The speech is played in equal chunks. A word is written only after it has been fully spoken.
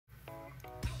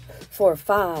For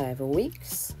 5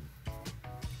 weeks,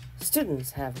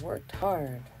 students have worked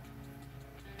hard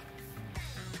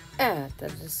at the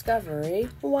DiscoverY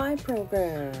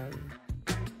program.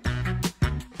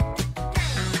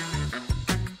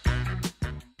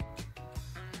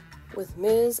 With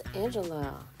Ms.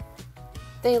 Angela,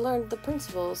 they learned the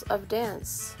principles of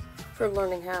dance for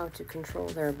learning how to control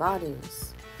their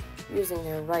bodies, using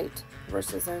their right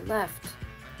versus their left,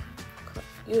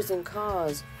 using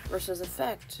cause versus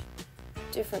effect,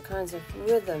 different kinds of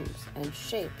rhythms and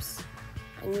shapes,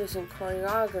 and using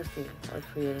choreography or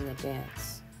creating a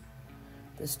dance.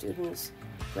 The students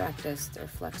practiced their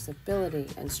flexibility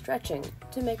and stretching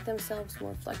to make themselves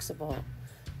more flexible,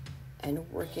 and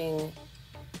working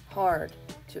hard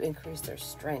to increase their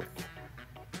strength,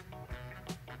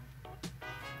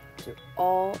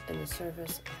 all in the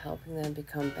service of helping them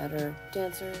become better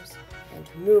dancers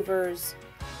and movers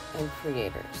and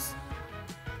creators.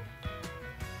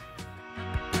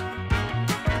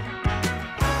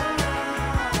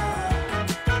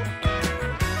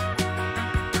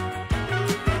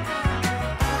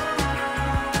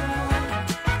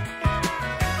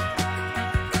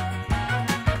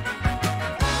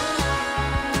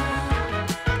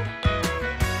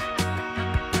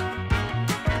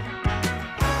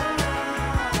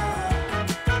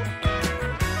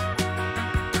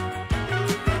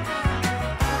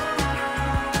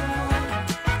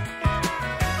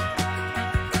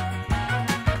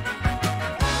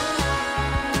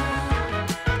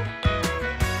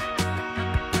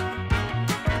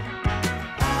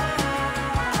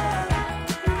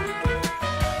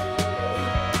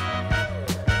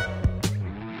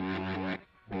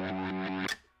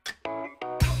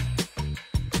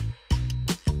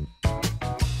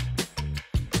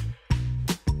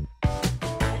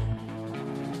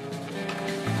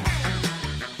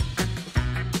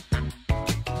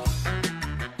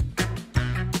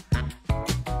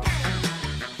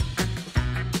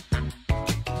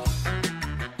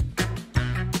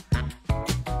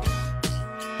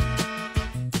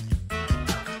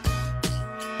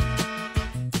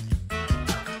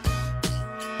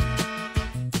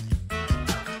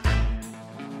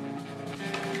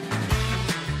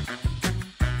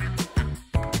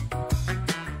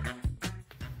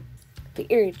 The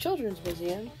Erie Children's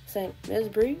Museum sent Ms.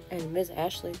 Bree and Ms.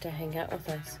 Ashley to hang out with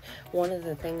us. One of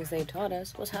the things they taught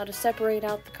us was how to separate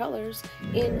out the colors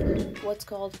in what's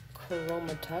called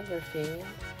chromatography.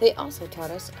 They also taught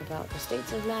us about the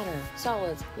states of matter,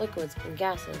 solids, liquids, and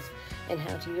gases, and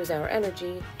how to use our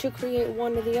energy to create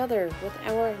one or the other with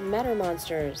our matter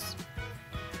monsters.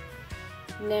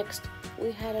 Next,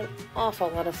 we had an awful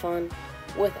lot of fun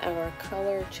with our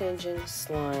color-changing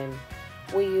slime.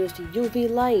 We used UV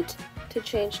light to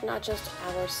change not just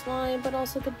our slime, but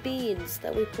also the beads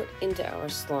that we put into our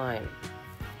slime.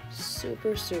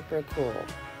 Super, super cool.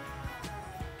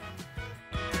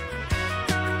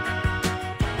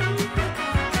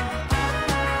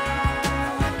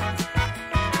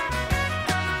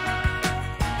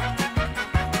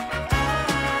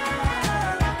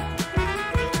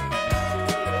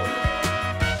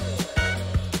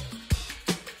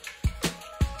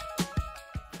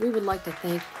 We would like to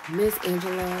thank Ms.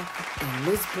 Angela and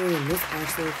Ms. Bree and Ms.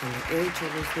 Ashley from the Erie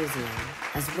Children's Museum,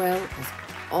 as well as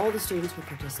all the students who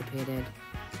participated,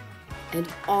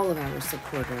 and all of our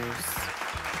supporters.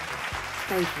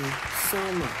 Thank you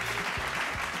so much.